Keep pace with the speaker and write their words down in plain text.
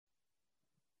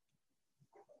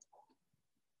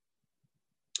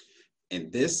In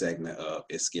this segment of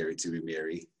It's Scary to Be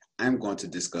Married, I'm going to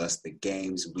discuss the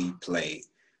games we play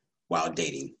while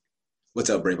dating. What's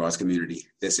up, Brave Arts community?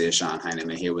 This is Sean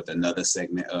Heineman here with another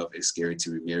segment of It's Scary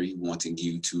to Be Married, wanting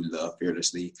you to love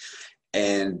fearlessly.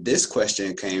 And this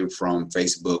question came from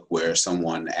Facebook, where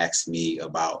someone asked me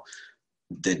about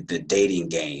the dating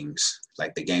games,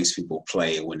 like the games people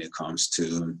play when it comes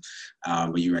to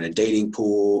when you're in a dating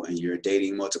pool and you're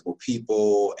dating multiple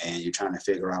people and you're trying to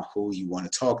figure out who you want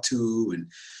to talk to and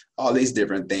all these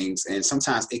different things. And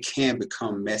sometimes it can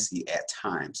become messy at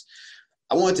times.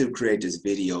 I wanted to create this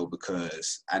video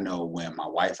because I know when my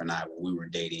wife and I, when we were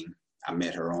dating, I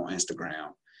met her on Instagram,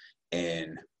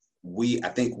 and I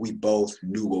think we both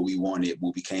knew what we wanted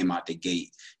when we came out the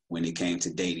gate when it came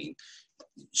to dating.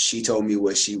 She told me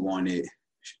what she wanted.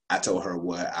 I told her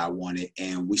what I wanted,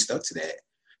 and we stuck to that.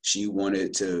 She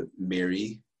wanted to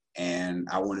marry, and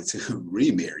I wanted to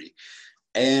remarry.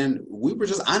 And we were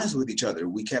just honest with each other.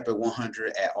 We kept it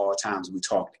 100 at all times. We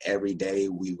talked every day.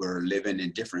 We were living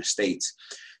in different states.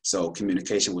 So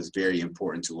communication was very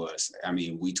important to us. I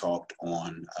mean, we talked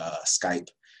on Skype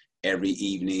every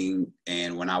evening.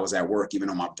 And when I was at work, even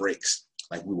on my breaks,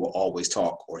 like we will always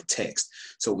talk or text.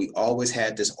 So we always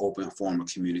had this open form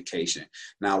of communication.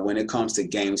 Now, when it comes to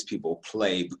games people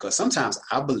play, because sometimes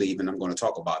I believe, and I'm going to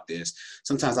talk about this,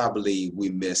 sometimes I believe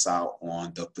we miss out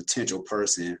on the potential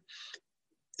person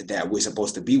that we're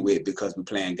supposed to be with because we're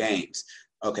playing games.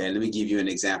 Okay, let me give you an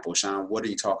example. Sean, what are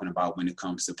you talking about when it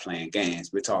comes to playing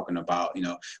games? We're talking about,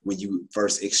 when you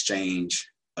first exchange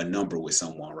a number with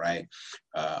someone, right?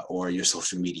 Or your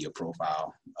social media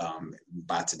profile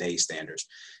by today's standards.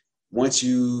 Once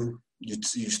you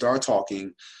start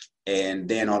talking, and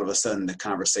then all of a sudden the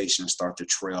conversation start to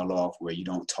trail off where you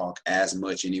don't talk as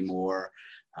much anymore.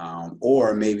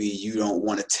 Or maybe you don't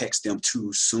want to text them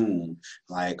too soon.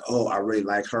 Like, oh, I really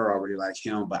like her, I really like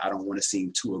him, but I don't want to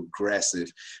seem too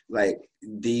aggressive. Like,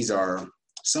 these are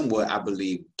somewhat, I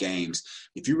believe, games.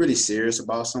 If you're really serious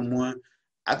about someone,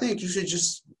 I think you should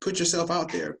just put yourself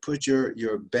out there, put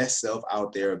your best self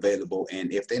out there available.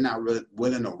 And if they're not really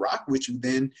willing to rock with you,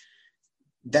 then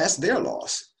that's their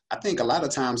loss. I think a lot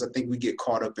of times, we get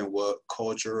caught up in what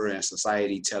culture and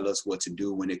society tell us what to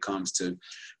do when it comes to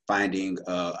finding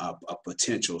a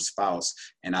potential spouse.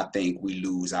 And I think we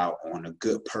lose out on a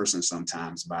good person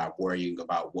sometimes by worrying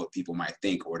about what people might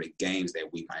think or the games that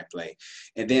we might play.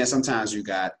 And then sometimes you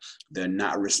got the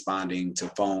not responding to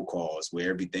phone calls where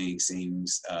everything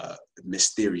seems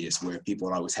mysterious, where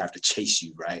people always have to chase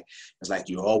you, right? It's like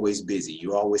you're always busy.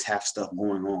 You always have stuff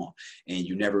going on and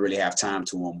you never really have time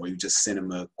to them, or you just send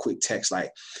them a quick text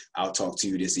like, I'll talk to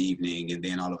you this evening. And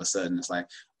then all of a sudden it's like,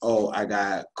 oh, I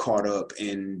got caught up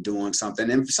in doing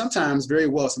something. And sometimes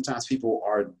people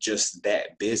are just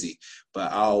that busy.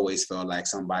 But I always felt like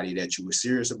somebody that you were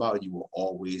serious about, you will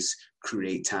always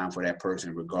create time for that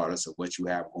person, regardless of what you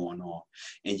have going on.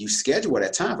 And you schedule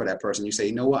that time for that person. You say,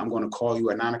 you know what, I'm going to call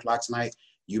you at 9 o'clock tonight.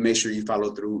 You make sure you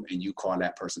follow through and you call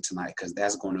that person tonight, because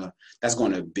that's going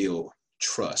to build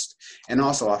trust. And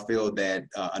also, I feel that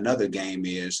another game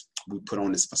is we put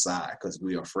on this facade because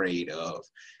we're afraid of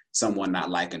someone not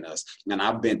liking us. And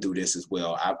I've been through this as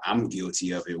well. I'm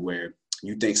guilty of it, where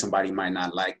you think somebody might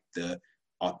not like the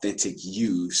authentic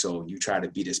you, so you try to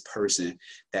be this person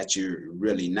that you're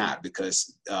really not.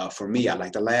 Because for me, I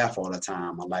like to laugh all the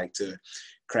time. I like to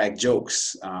crack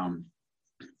jokes. I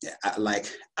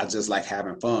just like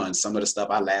having fun. Some of the stuff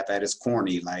I laugh at is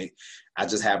corny. Like, I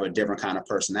just have a different kind of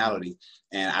personality,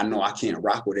 and I know I can't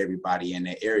rock with everybody in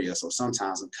that area. So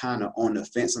sometimes I'm kind of on the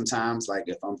fence sometimes. Like,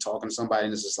 if I'm talking to somebody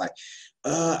and it's just like,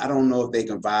 I don't know if they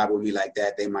can vibe with me like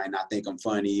that. They might not think I'm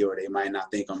funny, or they might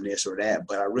not think I'm this or that.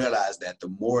 But I realize that the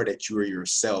more that you're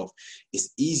yourself,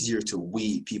 it's easier to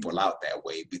weed people out that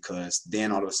way, because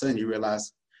then all of a sudden you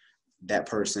realize that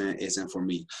person isn't for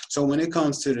me. So when it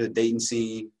comes to the dating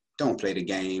scene, don't play the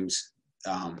games.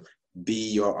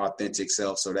 Be your authentic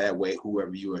self, so that way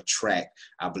whoever you attract,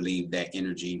 I believe that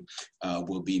energy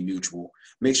will be mutual.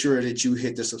 Make sure that you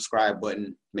hit the subscribe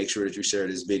button. Make sure that you share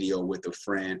this video with a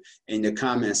friend. In the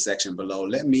comment section below,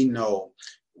 let me know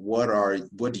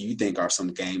what do you think are some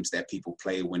games that people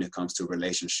play when it comes to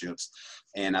relationships.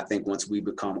 And I think once we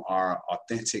become our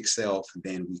authentic self,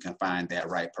 then we can find that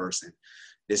right person.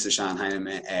 This is Sean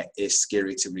Heineman at It's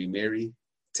Scary to Be Married.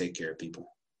 Take care, people.